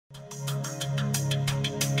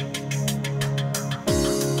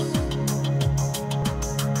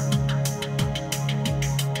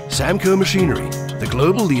Samco Machinery, the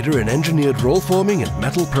global leader in engineered rollforming and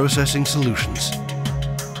metal processing solutions.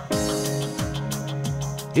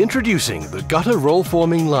 Introducing the gutter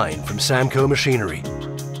rollforming line from Samco Machinery.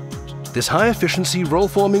 This high-efficiency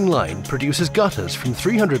rollforming line produces gutters from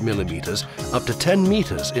 300 millimeters up to 10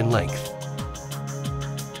 meters in length.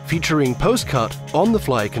 Featuring post-cut,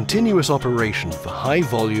 on-the-fly continuous operation for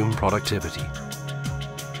high-volume productivity.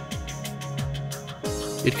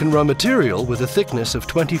 It can run material with a thickness of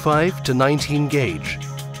 25 to 19 gauge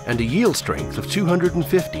and a yield strength of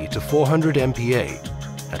 250 to 400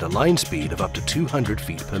 MPa at a line speed of up to 200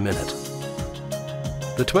 feet per minute.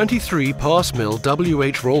 The 23 pass mill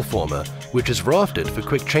WH Rollformer, which is rafted for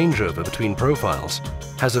quick changeover between profiles,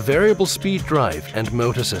 has a variable speed drive and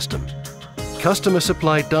motor system.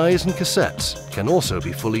 Customer-supplied dies and cassettes can also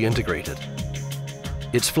be fully integrated.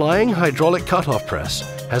 Its flying hydraulic cut-off press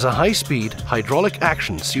has a high-speed hydraulic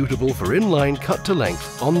action suitable for inline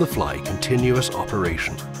cut-to-length on-the-fly continuous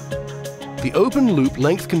operation. The open-loop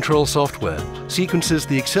length control software sequences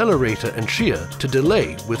the accelerator and shear to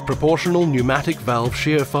delay with proportional pneumatic valve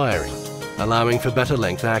shear firing, allowing for better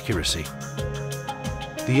length accuracy.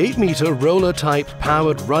 The 8-meter roller-type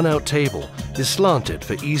powered run-out table is slanted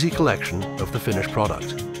for easy collection of the finished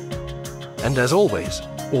product. And as always,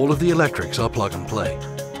 all of the electrics are plug-and-play.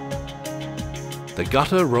 The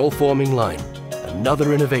gutter rollforming line,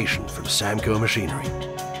 another innovation from Samco Machinery.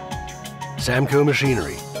 Samco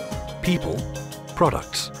Machinery. People,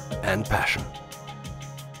 products, and passion.